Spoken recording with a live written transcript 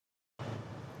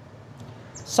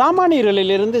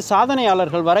சாமானியர்களிலிருந்து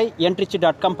சாதனையாளர்கள் வரை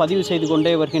Entrich.com பதிவு செய்து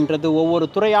கொண்டே வருகின்றது. ஒவ்வொரு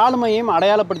துறை ஆளுமையையும்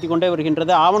அடையாளப்படுத்தி கொண்டே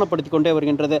வருகின்றது, ஆவணப்படுத்தி கொண்டே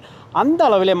வருகின்றது. அந்த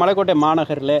அளவிலே மலைக்கோட்டை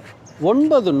மாநகரில்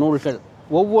 9 நூல்கள்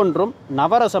ஒவ்வொன்றும்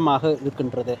நவரசமாக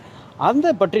இருக்கின்றது.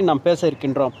 அதை பற்றி நாம் பேச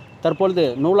இருக்கின்றோம். தற்பொழுது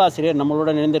நூலாசிரியர்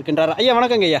நம்மளுடன் இணைந்திருக்கின்றார். ஐயா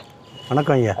வணக்கங்க. ஐயா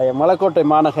வணக்கம். ஐயா மலைக்கோட்டை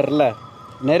மாநகரில்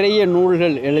நிறைய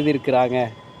நூல்கள் எழுதியிருக்கிறாங்க.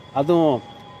 அதுவும்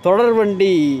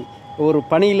தொடர்வண்டி ஒரு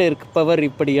பணியில் இருப்பவர்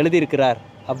இப்படி எழுதியிருக்கிறார்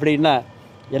அப்படின்னா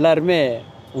எல்லாருமே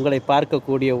உங்களை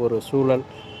பார்க்கக்கூடிய ஒரு சூழல்.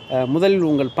 முதலில்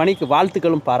உங்கள் பணிக்கு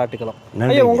வாழ்த்துக்களும் பாராட்டுகளும்.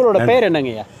 ஐயா உங்களோட பெயர்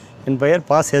என்னங்கய்யா? என் பெயர்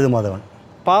பா. சேதுமாதவன்.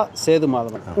 பா.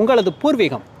 சேதுமாதவன். உங்களது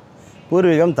பூர்வீகம்?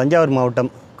 பூர்வீகம் தஞ்சாவூர் மாவட்டம்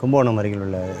கும்பகோணம் அருகில்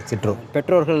உள்ள சிற்றூர்.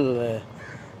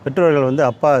 பெற்றோர்கள் வந்து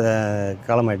அப்பா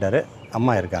காலமாயிட்டார்,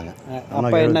 அம்மா இருக்காங்க.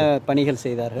 அப்பா என்ன பணிகள்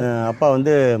செய்தார்? அப்பா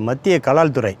வந்து மத்திய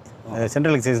கலால் துறை,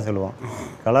 சென்ட்ரல் எக்ஸைஸ் சொல்லுவோம்,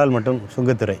 கலால் மற்றும்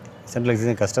சுங்கத்துறை, சென்ட்ரல்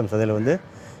எக்ஸைஸ் கஸ்டம்ஸ், அதில் வந்து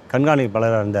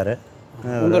கண்காணிப்பாளராக இருந்தார்.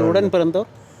 உங்கள் உடன் பிறந்தோர்?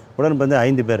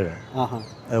 5 பேர்.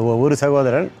 ஒரு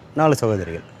சகோதரன், 4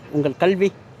 சகோதரிகள். உங்கள்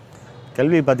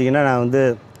கல்வி பார்த்திங்கன்னா நான் வந்து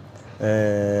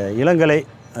இளங்கலை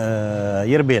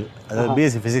இயற்பியல், அதாவது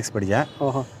பிஎஸ்சி ஃபிசிக்ஸ் படித்தேன்.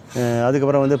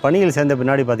 அதுக்கப்புறம் வந்து பணியில் சேர்ந்த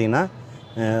பின்னாடி பார்த்திங்கன்னா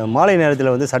மாலை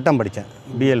நேரத்தில் வந்து சட்டம் படித்தேன்,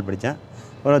 பிஎல் படித்தேன்.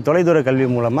 அப்புறம் தொலைதூர கல்வி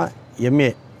மூலமாக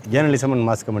MA journalism and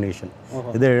mass communication,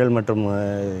 இதழ்கள் மற்றும்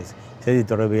செய்தி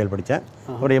தொடர்பியல் படித்தேன்.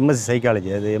 அப்புறம் எம்எஸ்சி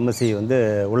சைக்காலஜி, அது எம்எஸ்சி வந்து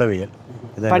உளவியல்.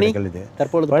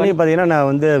 தற்போது பணி பார்த்திங்கன்னா நான்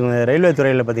வந்து ரயில்வே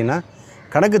துறையில் பார்த்திங்கன்னா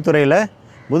கணக்கு துறையில்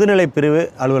முதுநிலை பிரிவு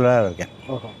அலுவலராக இருக்கேன்.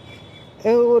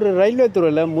 ஒரு ரயில்வே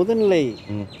துறையில் முதுநிலை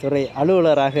துறை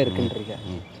அலுவலராக இருக்கின்றீங்க.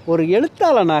 ஒரு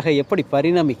எழுத்தாளனாக எப்படி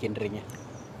பரிணமிக்கின்றீங்க?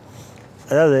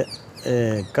 அதாவது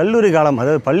கல்லூரி காலம்,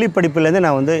 அதாவது பள்ளி படிப்புலேருந்து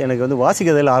நான் வந்து எனக்கு வந்து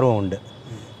வாசிக்கிறதுல ஆர்வம் உண்டு.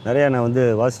 நிறையா நான் வந்து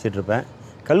வாசிச்சிட்ருப்பேன்.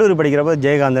 கல்லூரி படிக்கிறப்ப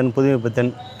ஜெயகாந்தன்,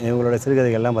 புதுமைப்பித்தன் இவங்களோட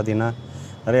சிறுகதைகள்லாம் பார்த்திங்கன்னா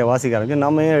நிறையா வாசிக்க ஆரம்பிச்சு.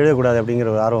 நம்ம ஏன் எழுதக்கூடாது அப்படிங்கிற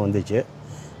ஒரு ஆர்வம் வந்துச்சு.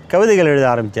 கவிதைகள் எழுத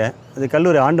ஆரம்பித்தேன். அது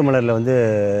கல்லூரி ஆண்டு மலரில் வந்து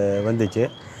வந்துச்சு.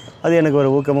 அது எனக்கு ஒரு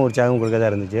ஊக்கமும் உற்சாகம் கொடுக்கறதா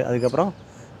இருந்துச்சு. அதுக்கப்புறம்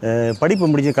படிப்பு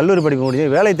முடிஞ்சு, கல்லூரி படிப்பு முடிஞ்சு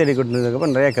வேலை தேடி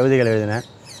கொண்டிருந்ததுக்கப்புறம் நிறையா கவிதைகள் எழுதினேன்.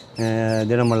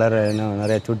 தினமலர், இன்னும்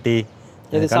நிறையா சுட்டி.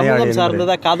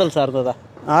 சார்ந்ததா காதல் சார்ந்ததா?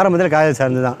 ஆரம்பத்தில் காதல்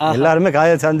சார்ந்து தான். எல்லாருமே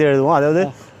காதல் சார்ந்து எழுதுவோம். அதாவது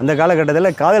அந்த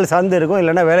காலகட்டத்தில் காதல் சார்ந்து இருக்கும்,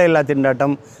 இல்லைன்னா வேலையில்லா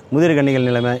திண்டாட்டம், முதிர் கண்ணிகள்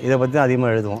நிலைமை, இதை பற்றி தான்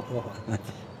அதிகமாக எழுதுவோம்.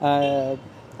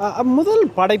 முதல்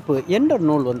படைப்பு என்ற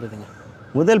நூல் வந்ததுங்க?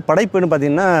 முதல் படைப்புன்னு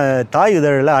பார்த்தீங்கன்னா தாய்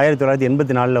இதழில்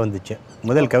 1984 வந்துச்சு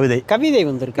முதல் கவிதை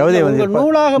வந்து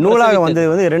நூலாக வந்தது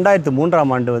வந்து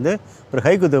 2003ஆம் ஆண்டு வந்து ஒரு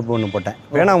ஹைக்கு தொகுப்பு ஒன்று போட்டேன்.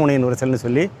 பேனாமுனையின் உரசல்னு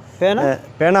சொல்லி,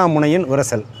 பேனாமுனையின்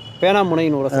உரசல்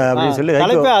அப்படின்னு சொல்லி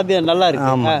நல்லா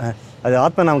இருக்கு. ஆமாம், அது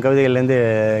ஆத்மநாம கவிதைகள்லேருந்து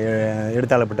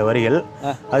எடுத்தாளப்பட்ட வரிகள்.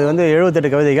 அது வந்து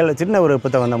 78 கவிதைகள், சின்ன ஒரு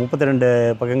புத்தகம் தான், 32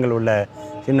 பக்கங்கள் உள்ள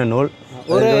சின்ன நூல்.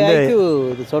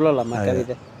 சொல்லலாமா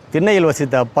கவிதை? திண்ணையில்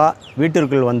வசித்த அப்பா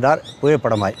வீட்டிற்குள் வந்தார்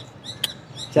புகைப்படமாய்.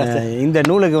 இந்த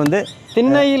நூலுக்கு வந்து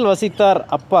திண்ணையில் வசித்தார்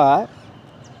அப்பா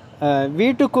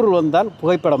வீட்டுக்குள் வந்தால்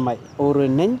புகைப்படமாய் ஒரு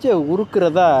நெஞ்ச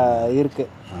உருக்குறதா இருக்கு.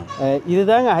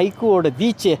 இதுதாங்க ஹைக்கூவோட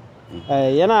தீச்சே.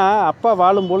 ஏன்னா அப்பா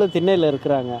வாழும்போது திண்ணையில்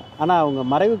இருக்கிறாங்க, ஆனால் அவங்க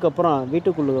மறைவுக்கு அப்புறம்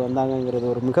வீட்டுக்குள்ளே வந்தாங்கங்கிறது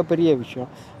ஒரு மிகப்பெரிய விஷயம்.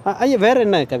 ஐயா வேறு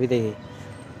என்ன கவிதை?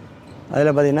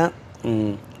 அதில் பார்த்திங்கன்னா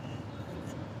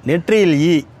நெற்றியில்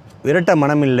ஈ விரட்ட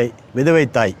மனமில்லை விதவை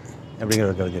தாய் அப்படிங்கிற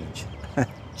ஒரு கவிதை இருந்துச்சு.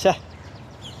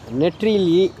 நெற்றியில்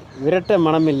ஈ விரட்ட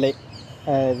மனமில்லை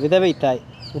விதவை தாய்.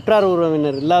 உற்றார்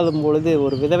உறவினர் இல்லாத பொழுது,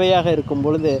 ஒரு விதவையாக இருக்கும்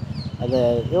பொழுது, அது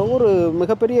ஒரு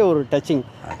மிகப்பெரிய ஒரு டச்சிங்.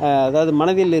 அதாவது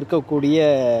மனதில் இருக்கக்கூடிய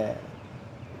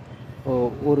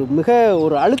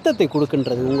ஒரு அழுத்தத்தை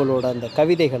கொடுக்கின்றது உங்களோட அந்த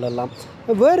கவிதைகள் எல்லாம்.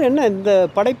 வேறு என்ன இந்த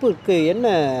படைப்புக்கு என்ன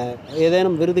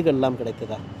ஏதேனும் விருதுகள்லாம்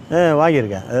கிடைத்ததா?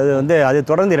 வாங்கியிருக்கேன். அதாவது வந்து அது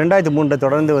தொடர்ந்து 2003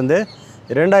 தொடர்ந்து வந்து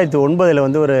 2009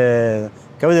 வந்து ஒரு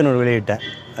கவிதை நூல் வெளியிட்டேன்.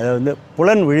 அது வந்து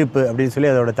புலன் விழிப்பு அப்படின்னு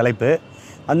சொல்லி அதோட தலைப்பு.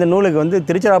 அந்த நூலுக்கு வந்து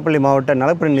திருச்சிராப்பள்ளி மாவட்ட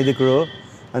நலப்பணி நிதிக்குழு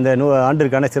அந்த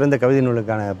ஆண்டிற்கான சிறந்த கவிதை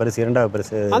நூலுக்கான பரிசு, 2வது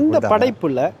பரிசு. அந்த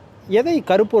படைப்பில் எதை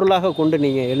கருப்பொருளாக கொண்டு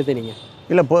நீங்கள் எழுதினீங்க?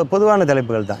 இல்லை, பொதுவான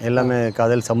தலைப்புகள் தான் எல்லாமே,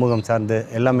 காதல், சமூகம் சார்ந்து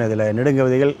எல்லாமே. அதில்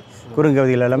நெடுங்கவிதைகள்,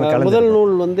 குறுங்கவிதைகள் எல்லாமே கலந்து. முதல்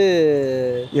நூல் வந்து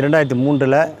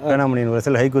 2003 பேனாமுனையின்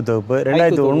உரசல் ஹைக்கூ தொகுப்பு.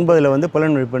 2009 வந்து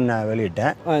புலன் விழிப்புன்னு நான்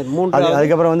வெளியிட்டேன்.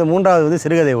 அதுக்கப்புறம் வந்து 3வது வந்து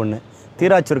சிறுகதை ஒன்று,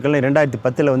 தீராச்சொற்கள்.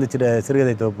 2010 வந்து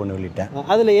சிறுகதை தொகுப்பு ஒன்று வெளியிட்டேன்.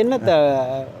 அதில் என்ன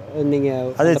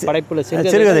நீங்கள் அது படைப்பில்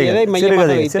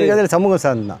சிறுகதையில் சமூகம்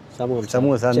சார்ந்து தான்,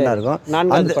 சமூகம் சார்ந்து தான் இருக்கும்.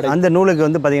 அந்த நூலுக்கு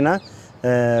வந்து பார்த்திங்கன்னா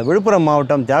விழுப்புரம்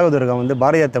மாவட்டம் தியாகதுர்கம் வந்து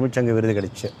பாரதியார் தமிழ்ச்சங்க விருது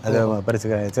கிடைச்சு. அது பரிசு,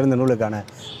 சிறந்த நூலுக்கான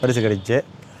பரிசு கிடைச்சு.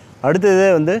 அடுத்தது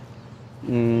வந்து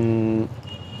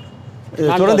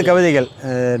தொடர்ந்து கவிதைகள்.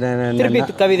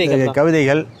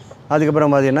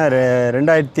 அதுக்கப்புறம் பார்த்தீங்கன்னா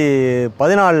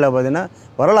 2014 பார்த்தீங்கன்னா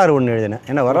வரலாறு ஒன்று எழுதினேன்.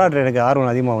 ஏன்னா வரலாற்று எனக்கு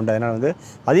ஆர்வம் அதிகமாக உண்டு. அதனால் வந்து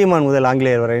அதியமான் முதல்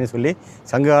ஆங்கிலேயர் வரைன்னு சொல்லி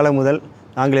சங்ககாலம் முதல்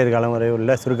ஆங்கிலேயர் காலம் வரை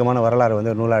உள்ள சுருக்கமான வரலாறு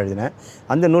வந்து ஒரு நூலாக எழுதினேன்.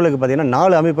 அந்த நூலுக்கு பார்த்தீங்கன்னா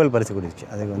 4 அமைப்புகள் பரிசு கொடுத்துச்சு.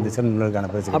 அதுக்கு வந்து சிறந்த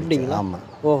நூலுக்கான பரிசு. அப்படிங்களா? ஆமாம்.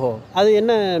 ஓஹோ, அது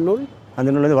என்ன நூல்? அந்த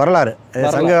நூல் வந்து வரலாறு,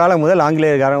 சங்க காலம் முதல்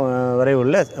ஆங்கிலேயர் காலம் வரை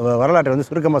உள்ள வரலாற்றை வந்து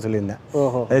சுருக்கமாக சொல்லியிருந்தேன்.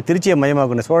 ஓஹோ. அது திருச்சியை மையமாக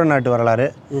கொண்ட சோழ நாட்டு வரலாறு,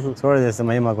 சோழ தேச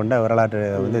மையமாக கொண்ட வரலாற்று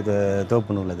வந்து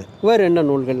தொகுப்பு நூல் அது. வேறு என்ன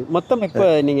நூல்கள் மொத்தம்? இப்போ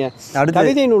நீங்கள்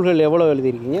கவிதை நூல்கள் எவ்வளோ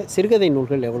எழுதியிருக்கீங்க? சிறுகதை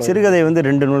நூல்கள் எவ்வளோ? சிறுகதை வந்து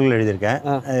 2 நூல்கள் எழுதியிருக்கேன்.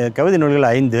 கவிதை நூல்கள்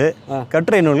 5,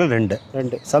 கட்டுரை நூல்கள்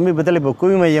 2. சமீபத்தில் இப்போ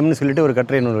குவிமையம்னு சொல்லிட்டு ஒரு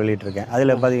கட்டுரை நூல் வெளியிட்டிருக்கேன்.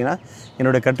 அதில் பார்த்தீங்கன்னா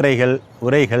என்னுடைய கட்டுரைகள்,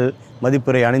 உரைகள்,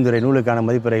 மதிப்புரை, அணிந்துரை, நூலுக்கான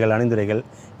மதிப்புரைகள், அணிந்துரைகள்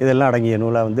இதெல்லாம் அடங்கிய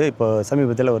நூலாக வந்து இப்போ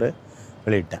சமீபத்தில் ஒரு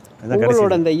வெளியிட்டேன்.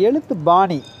 உங்களோட அந்த எழுத்து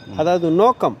பாணி, அதாவது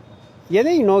நோக்கம்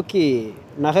எதை நோக்கி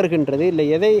நகர்கின்றது?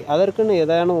 இல்லை அதற்குன்னு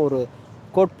ஏதானும் ஒரு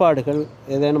கோட்பாடுகள்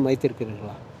ஏதேனும்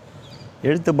வைத்திருக்கிறீர்களா?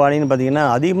 எழுத்து பாணின்னு பார்த்தீங்கன்னா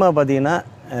அதிகமாக பார்த்தீங்கன்னா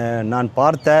நான்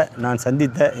பார்த்த, நான்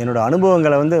சந்தித்த என்னோடய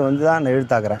அனுபவங்களை வந்து தான் நான்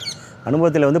எழுத்தாக்குறேன்.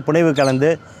 அனுபவத்தில் வந்து புனைவு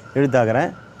கலந்து எழுத்தாக்குறேன்.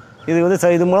 இது வந்து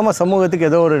இது மூலமாக சமூகத்துக்கு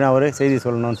ஏதோ நான் ஒரு செய்தி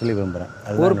சொல்லணும்னு சொல்லி விரும்புகிறேன்.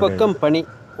 ஒரு பக்கம் பணி,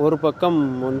 ஒரு பக்கம்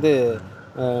வந்து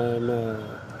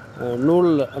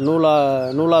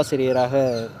நூலாசிரியராக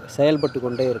செயல்பட்டு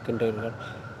கொண்டே இருக்கின்றீர்கள்.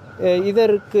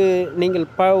 இதற்கு நீங்கள்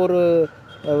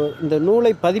இந்த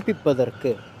நூலை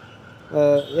பதிப்பிப்பதற்கு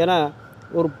ஏன்னா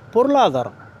ஒரு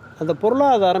பொருளாதாரம், அந்த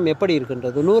பொருளாதாரம் எப்படி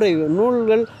இருக்கின்றது?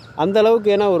 நூல்கள் அந்த அளவுக்கு,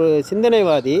 ஏன்னா ஒரு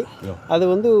சிந்தனைவாதி அது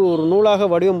வந்து ஒரு நூலாக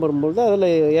வடிவம் பெறும்பொழுது அதில்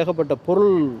ஏகப்பட்ட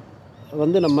பொருள்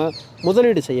வந்து நம்ம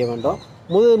முதலீடு செய்ய வேண்டும்.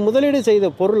 முதலீடு செய்த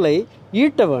பொருளை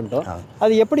ஈட்ட வேண்டும்.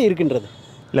 அது எப்படி இருக்கின்றது?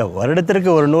 இல்லை, வருடத்திற்கு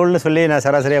ஒரு நூல்னு சொல்லி நான்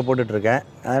சராசரியாக போட்டுட்ருக்கேன்.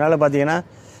 அதனால் பார்த்தீங்கன்னா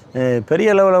பெரிய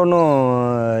அளவில் ஒன்றும்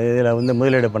இதில் வந்து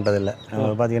முதலீடு பண்ணுறதில்ல.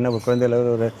 பார்த்திங்கன்னா குறைந்த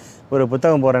அளவு ஒரு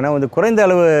புத்தகம் போடுறேன்னா வந்து குறைந்த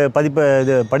அளவு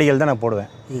படிகள் தான் நான் போடுவேன்.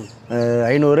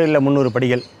 500 இல்லை 300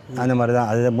 படிகள் அந்த மாதிரி தான்.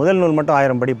 அது முதல் நூல் மட்டும்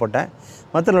 1000 படி போட்டேன்.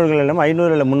 மற்ற நூல்கள் இல்லாமல்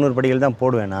 500 இல்லை 300 படிகள் தான்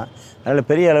போடுவேன். நான் அதனால்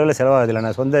பெரிய அளவில் செலவாகுதில்லை.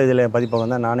 நான் சொந்த இதில்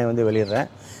பதிப்பகம் தான் நானே வந்து வெளியிடுறேன்.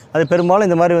 அது பெரும்பாலும்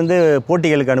இந்த மாதிரி வந்து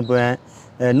போட்டிகளுக்கு அனுப்புவேன்,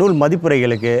 நூல்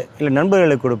மதிப்புரைகளுக்கு, இல்லை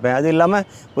நண்பர்களுக்கு கொடுப்பேன். அது இல்லாமல்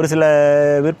ஒரு சில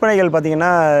விற்பனைகள்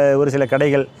பார்த்திங்கன்னா ஒரு சில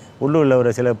கடைகள், உள்ளூரில் ஒரு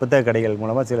சில புத்தக கடைகள்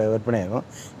மூலமாக சில விற்பனை ஆகும்.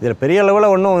 இதில் பெரிய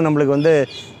அளவில் ஒன்றும் நம்மளுக்கு வந்து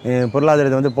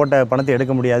பொருளாதாரத்தை வந்து போட்ட பணத்தை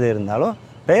எடுக்க முடியாது. இருந்தாலும்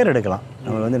பெயர் எடுக்கலாம்.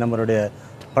 நம்ம வந்து நம்மளுடைய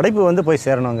படைப்பு வந்து போய்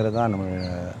சேரணுங்கிறது தான் நம்ம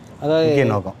முக்கிய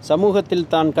நோக்கம். சமூகத்தில்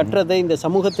தான் கற்றதை இந்த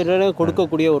சமூகத்தினரே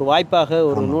கொடுக்கக்கூடிய ஒரு வாய்ப்பாக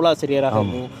ஒரு நூலாசிரியராக,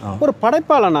 ஒரு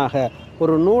படைப்பாளனாக,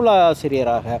 ஒரு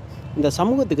நூலாசிரியராக இந்த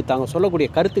சமூகத்துக்கு தாங்க சொல்லக்கூடிய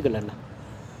கருத்துக்கள் என்ன?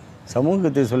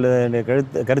 சமூகத்துக்கு சொல்ல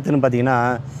கருத்துன்னு பார்த்தீங்கன்னா,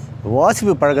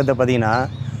 வாசிப்பு பழக்கத்தை பார்த்திங்கன்னா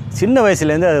சின்ன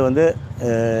வயசுலேருந்து அது வந்து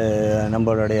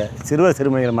நம்மளுடைய சிறுவர்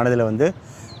சிறுமிகள் மனதில் வந்து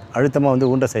அழுத்தமாக வந்து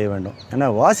ஊன்ற செய்ய வேண்டும். ஏன்னா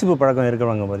வாசிப்பு பழக்கம்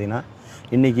இருக்கிறவங்க பார்த்திங்கன்னா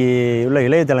இன்றைக்கி உள்ள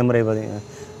இளைய தலைமுறை பார்த்திங்கன்னா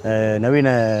நவீன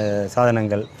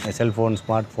சாதனங்கள், செல்ஃபோன்,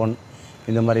 ஸ்மார்ட் ஃபோன்,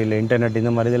 இந்த மாதிரி இல்லை இன்டர்நெட்,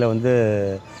 இந்த மாதிரி இதில் வந்து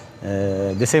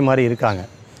திசை மாதிரி இருக்காங்க.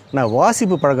 ஆனால்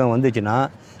வாசிப்பு பழக்கம் வந்துச்சுன்னா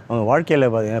அவங்க வாழ்க்கையில்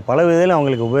பார்த்திங்கன்னா பல விதத்தில்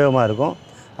அவங்களுக்கு உபயோகமாக இருக்கும்.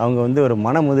 அவங்க வந்து ஒரு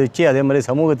மன முதிர்ச்சி, அதே மாதிரி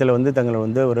சமூகத்தில் வந்து தங்களை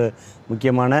வந்து ஒரு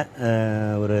முக்கியமான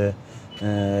ஒரு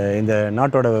இந்த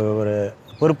நாட்டோட ஒரு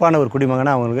பொறுப்பான ஒரு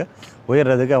குடிமகனாக அவங்களுக்கு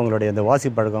உயர்றதுக்கு அவங்களுடைய இந்த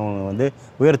வாசிப்பு பழக்கம் வந்து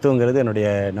உயர்த்துங்கிறது என்னுடைய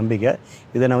நம்பிக்கை.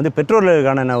 இதை நான் வந்து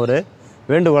பெற்றோர்களுக்கான நான் ஒரு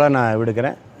வேண்டுகோளாக நான்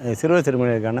விடுக்கிறேன். சிறுவர்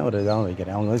சிறுமிகளுக்கான ஒரு இதாகவும்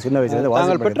வைக்கிறேன். அவங்க வந்து சின்ன வயசுலேருந்து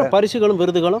வாசிப்பு பெற்ற பரிசுகளும்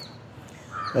விருதுகளும்.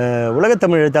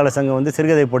 உலகத்தமிழ் எழுத்தாளர் சங்கம் வந்து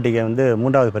சிறுகதை போட்டிக்கு வந்து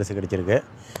 3வது பரிசு கிடைச்சிருக்கு.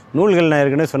 நூல்கள் நான்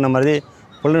ஏற்கனவே சொன்ன மாதிரி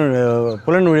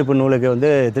புலன்விழிப்பு நூலுக்கு வந்து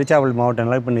திருச்சாவல் மாவட்ட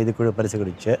நலப்பணி இதுக்குழு பரிசு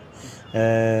கிடைச்சு.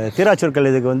 தீராச்சொற்கள்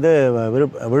இதுக்கு வந்து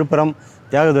விழுப்புரம்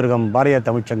தியாகதுர்கம் பாரதியார்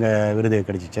தமிழ்ச்சங்க விருது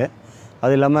கிடைச்சிச்சு.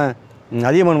 அது இல்லாமல்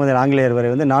அதியமான் முதல் ஆங்கிலேயர் வரை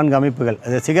வந்து 4 அமைப்புகள்,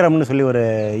 அது சிகரம்னு சொல்லி ஒரு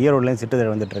ஈரோடுலேயும்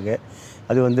சிட்டுதழ் வந்துட்டுருக்கு,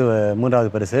 அது வந்து 3வது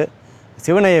பரிசு.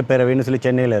 சிவனைய பேரவைன்னு சொல்லி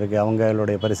சென்னையில் இருக்குது,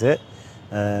 அவங்களுடைய பரிசு.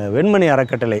 வெண்மணி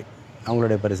அறக்கட்டளை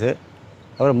அவங்களுடைய பரிசு.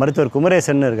 அவர் மருத்துவர்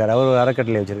குமரேசன் இருக்கார், அவர்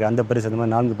அறக்கட்டளை வச்சுருக்கார், அந்த பரிசு. அந்த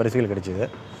மாதிரி 4 பரிசுகள் கிடைச்சிது.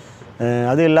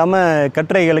 அது இல்லாமல்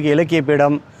கட்டுரைகளுக்கு இலக்கிய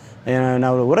பீடம்,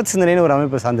 நான் ஒரு உரச்சிந்தனைன்னு ஒரு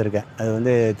அமைப்பை சார்ந்திருக்கேன். அது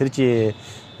வந்து திருச்சி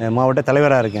மாவட்ட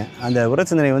தலைவராக இருக்கேன். அந்த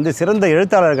உரச்சிந்தனை வந்து சிறந்த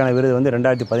எழுத்தாளருக்கான விருது வந்து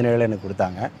 2017 எனக்கு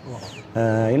கொடுத்தாங்க.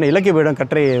 இன்னும் இலக்கிய பீடம்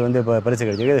கட்டுரை வந்து இப்போ பரிசு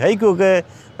கிடைச்சிருக்கு. ஹைக்கூக்கு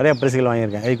நிறையா பரிசுகள்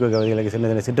வாங்கியிருக்கேன். ஹைக்கூ கவிதைகளுக்கு சின்ன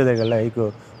சின்ன சிற்றுதழ்களில் ஹைக்கூ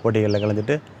போட்டிகளில்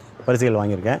கலந்துட்டு பரிசுகள்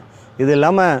வாங்கியிருக்கேன். இது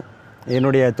இல்லாமல்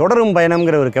என்னுடைய தொடரும்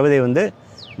பயணம்ங்கிற ஒரு கவிதை வந்து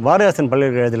பாரதிதாசன்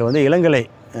பல்கலைக்கழகத்தில் வந்து இளங்கலை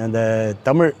அந்த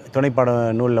தமிழ் துணைப்பாட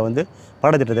நூலில் வந்து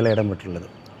பாடத்திட்டத்தில் இடம்பெற்றுள்ளது.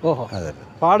 ஓஹோ,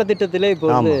 பாடத்திட்டத்திலே இப்போ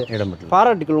வந்து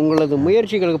பாராட்டுகள், உங்களது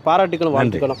முயற்சிகளுக்கு பாராட்டுகளும்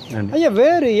வாழ்த்துக்களும். ஐயா,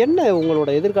 வேறு என்ன உங்களோட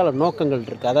எதிர்கால நோக்கங்கள்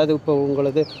இருக்குது? அதாவது இப்போ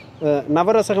உங்களது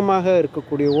நவரசகமாக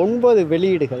இருக்கக்கூடிய 9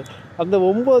 வெளியீடுகள், அந்த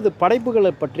 9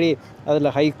 படைப்புகளை பற்றி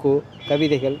அதில் ஹைக்கூ,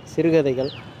 கவிதைகள்,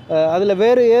 சிறுகதைகள், அதில்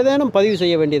வேறு ஏதேனும் பதிவு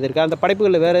செய்ய வேண்டியது இருக்குது? அந்த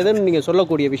படைப்புகளில் வேறு ஏதேனும் நீங்கள்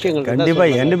சொல்லக்கூடிய விஷயங்கள்?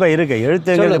 கண்டிப்பாக இருக்குது.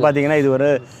 எழுத்துங்கிறது பார்த்தீங்கன்னா இது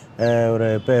ஒரு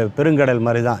பெருங்கடல்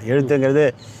மாதிரி தான். எழுத்துங்கிறது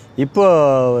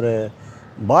இப்போது ஒரு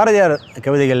பாரதியார்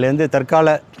கவிதைகள்லேருந்து தற்கால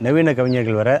நவீன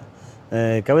கவிஞர்கள் வர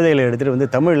கவிதைகளை எடுத்துகிட்டு வந்து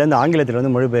தமிழ்லேருந்து ஆங்கிலத்தில்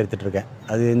வந்து மொழிபெயர்த்துட்ருக்கேன்.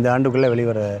 அது இந்த ஆண்டுக்குள்ளே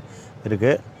வெளிவர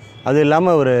இருக்குது. அது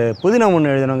இல்லாமல் ஒரு புதினம்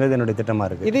ஒன்று எழுதணுங்கிறது என்னுடைய திட்டமாக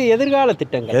இருக்குது. இது எதிர்கால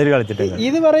திட்டங்கள். எதிர்கால திட்டங்கள்.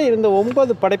 இதுவரை இருந்த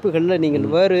 9 படைப்புகளில் நீங்கள்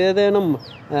வேறு ஏதேனும்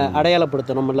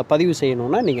அடையாளப்படுத்தணும் இல்லை பதிவு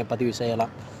செய்யணும்னா நீங்கள் பதிவு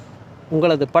செய்யலாம்.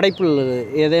 உங்களது படைப்பில்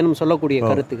ஏதேனும் சொல்லக்கூடிய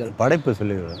கருத்துக்கள். படைப்பு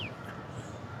சொல்லிடுவேன்.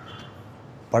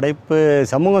 படைப்பு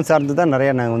சமூகம் சார்ந்து தான்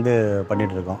நிறையா நாங்கள் வந்து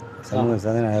பண்ணிகிட்ருக்கோம். சமூகம்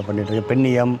சார்ந்து நிறையா பண்ணிகிட்ருக்கேன்.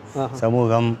 பெண்ணியம்,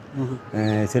 சமூகம்,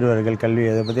 சிறுவர்கள், கல்வி,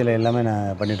 அதை பற்றியில் எல்லாமே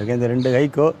நான் பண்ணிகிட்ருக்கேன். இந்த 2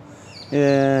 ஹைகோ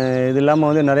இது இல்லாமல்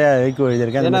வந்து நிறையா ஹைகோ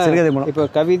எழுதியிருக்கேன். அந்த சிறுகதை மூலம் இப்போ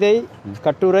கவிதை,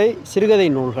 கட்டுரை, சிறுகதை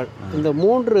நூல்கள் இந்த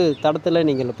 3 தடத்தில்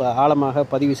நீங்கள் இப்போ ஆழமாக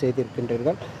பதிவு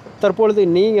செய்திருக்கின்றீர்கள். தற்பொழுது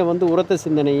நீங்கள் வந்து உரத்த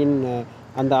சிந்தனையின்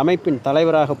அந்த அமைப்பின்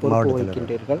தலைவராக பொறுப்பு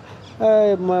வகிக்கின்றீர்கள்.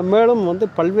 மேலும் வந்து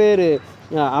பல்வேறு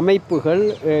அமைப்புகள்,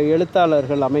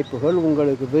 எழுத்தாளர்கள் அமைப்புகள்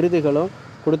உங்களுக்கு விருதுகளும்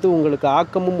கொடுத்து உங்களுக்கு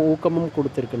ஆக்கமும் ஊக்கமும்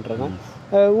கொடுத்துருக்கின்றன.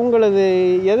 உங்களது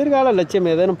எதிர்கால லட்சியம்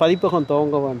ஏதேனும் பதிப்பகம்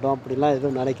துவங்க வேண்டும் அப்படிலாம்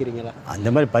எதுவும் நினைக்கிறீங்களா?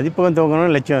 அந்த மாதிரி பதிப்பகம்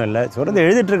துவங்கணும்னு லட்சியம் இல்லை. தொடர்ந்து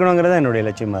எழுதிட்டு இருக்கணுங்கிறது தான் என்னுடைய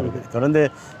லட்சியமாக இருக்குது. தொடர்ந்து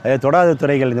தொடாத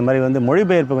துறைகள் இந்த மாதிரி வந்து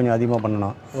மொழிபெயர்ப்பு கொஞ்சம் அதிகமாக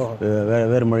பண்ணணும்.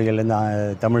 வேறு மொழிகள்லேருந்து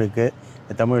தமிழுக்கு,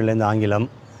 தமிழ்லேருந்து ஆங்கிலம்,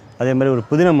 அதே மாதிரி ஒரு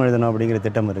புதினம் எழுதணும் அப்படிங்கிற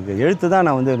திட்டம் இருக்குது. எழுத்து தான்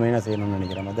நான் வந்து மெயினாக செய்யணும்னு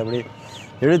நினைக்கிறேன். மற்றபடி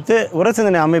எழுத்து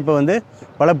உரசிந்தனை அமைப்பை வந்து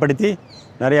பலப்படுத்தி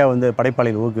நிறையா வந்து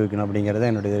படைப்பாளிகள் ஊக்குவிக்கணும் அப்படிங்கிறது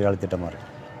தான் என்னுடைய எதிர்கால திட்டமாக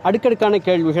இருக்குது. அடுக்கடுக்கான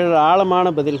கேள்விகள், ஆழமான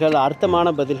பதில்கள், அர்த்தமான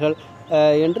பதில்கள்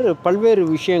என்று பல்வேறு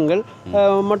விஷயங்கள்.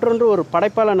 மற்றொன்று ஒரு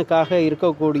படைப்பாளனுக்காக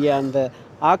இருக்கக்கூடிய அந்த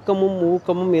ஆக்கமும்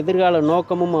ஊக்கமும் எதிர்கால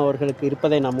நோக்கமும் அவர்களுக்கு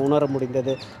இருப்பதை நாம் உணர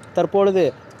முடிந்தது. தற்பொழுது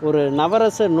ஒரு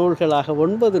நவரச நூல்களாக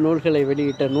 9 நூல்களை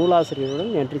வெளியிட்ட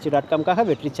நூலாசிரியருடன் NTRICH.com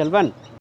வெற்றி செல்வன்.